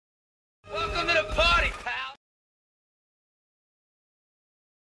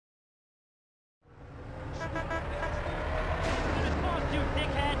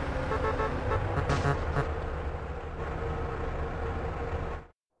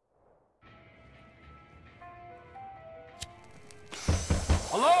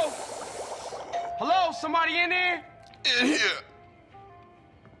somebody in there? In here.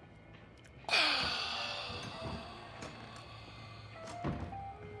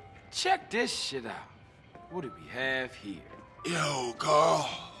 Check this shit out. What do we have here? Yo, Carl.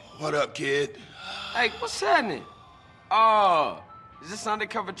 What up, kid? Hey, what's happening? Oh, is this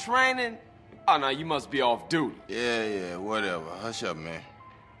undercover training? Oh, no, you must be off duty. Yeah, whatever. Hush up, man.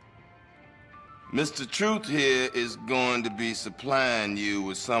 Mr. Truth here is going to be supplying you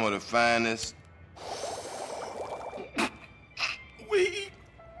with some of the finest weed,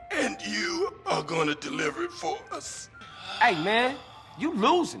 and you are going to deliver it for us. Hey, man, you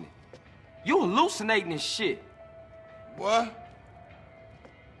losing it. You hallucinating this shit. What?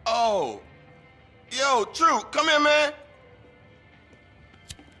 Oh. Yo, Truth, come here, man.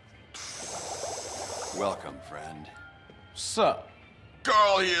 Welcome, friend. What's up?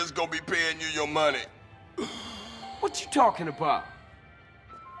 Carl here is gonna be paying you your money. What you talking about?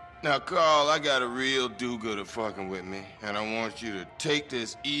 Now, Carl, I got a real do-gooder fucking with me, and I want you to take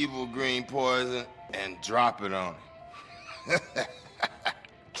this evil green poison and drop it on him.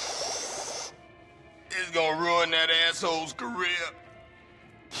 It's gonna ruin that asshole's career.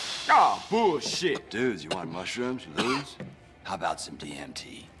 Ah, bullshit. Dudes, you want mushrooms, loons? How about some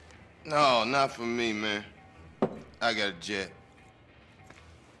DMT? No, not for me, man. I got a jet.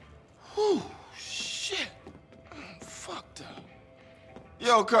 Whew, shit. I'm fucked up.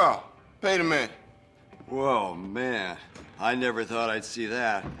 Yo, Carl, pay the man. Whoa, man. I never thought I'd see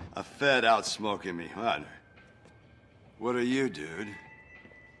that. A Fed out smoking me. What are you, dude?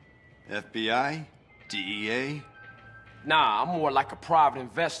 FBI? DEA? Nah, I'm more like a private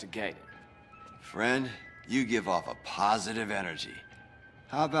investigator. Friend, you give off a positive energy.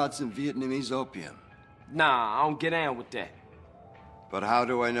 How about some Vietnamese opium? Nah, I don't get down with that. But how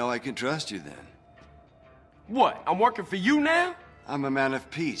do I know I can trust you then? What, I'm working for you now? I'm a man of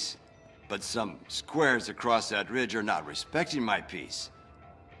peace. But some squares across that ridge are not respecting my peace.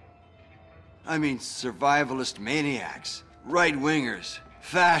 I mean survivalist maniacs, right-wingers,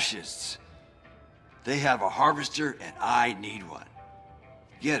 fascists. They have a harvester and I need one.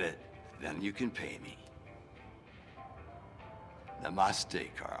 Get it, then you can pay me. Namaste,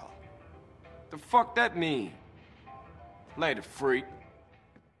 Carl. The fuck that mean? Later, freak.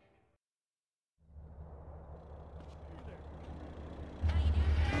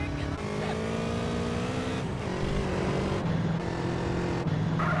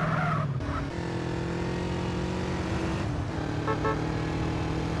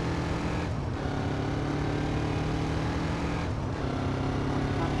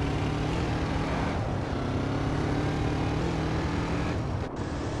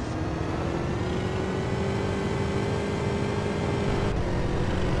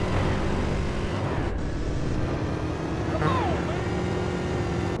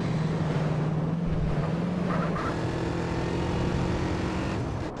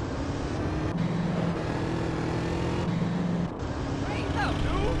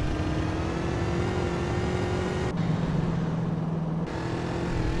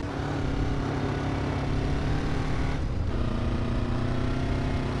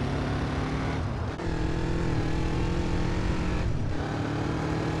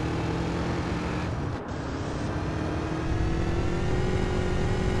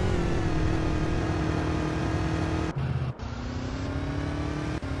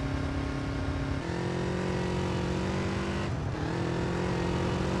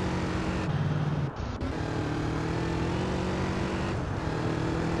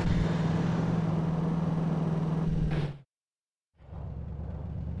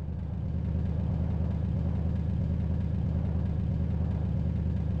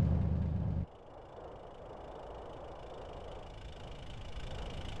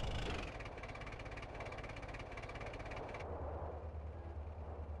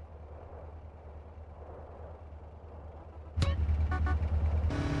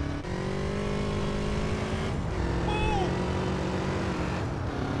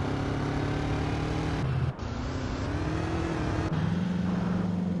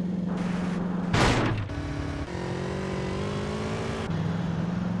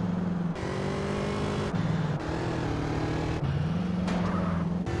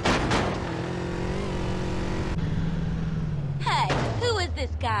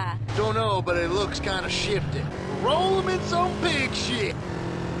 This guy? Don't know, but it looks kind of shifty. Roll him in some pig shit.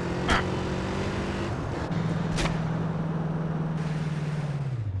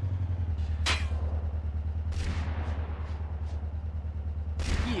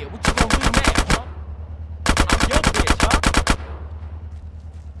 Yeah, what you gonna do now, huh? I'm your bitch, huh?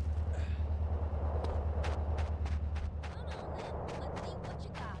 Let's see what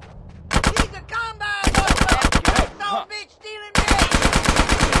you got. He's a combine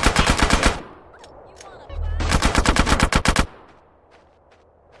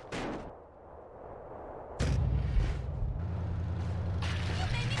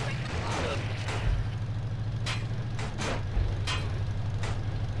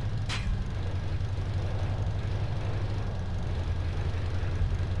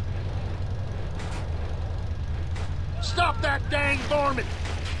Stop that dang varmint!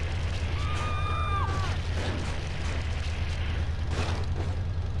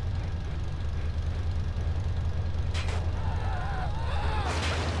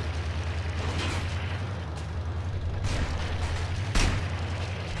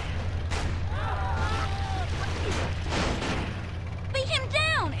 Beat him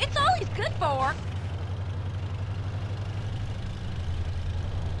down! It's all he's good for!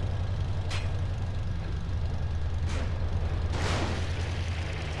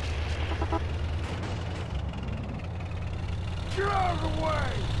 Get out of the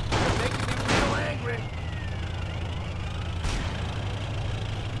way! You're making me real angry.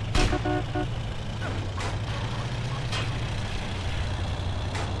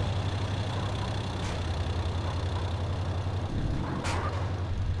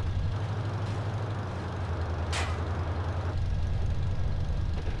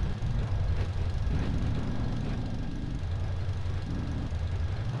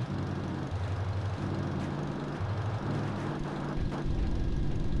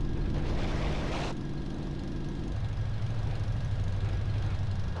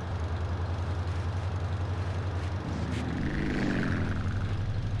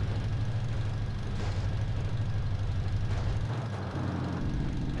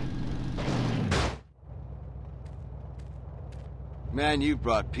 Man, you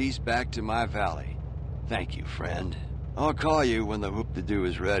brought peace back to my valley. Thank you, friend. I'll call you when the whoop-de-doo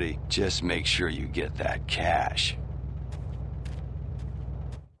is ready. Just make sure you get that cash.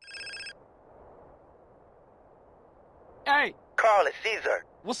 Hey, Carl, it's Caesar.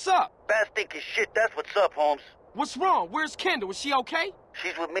 what's up? Bad stinking shit, that's what's up, Holmes. What's wrong? Where's Kendall? Is she okay?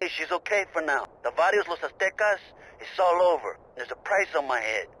 She's with me, she's okay for now. The Varios Los Aztecas, it's all over. There's a price on my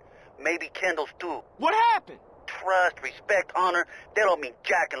head. Maybe Kendall's too. What happened? Trust, respect, honor, they don't mean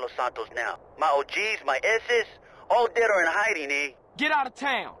jack in Los Santos now. My OGs, my S's, all dead or in hiding, eh? Get out of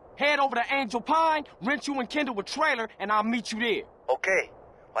town. Head over to Angel Pine, rent you and Kendall a trailer, and I'll meet you there. Okay.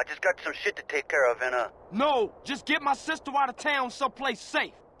 I just got some shit to take care of, and No, just get my sister out of town someplace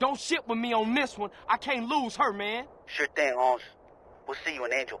safe. Don't shit with me on this one. I can't lose her, man. sure thing, Holmes. We'll see you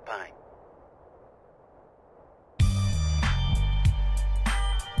in Angel Pine.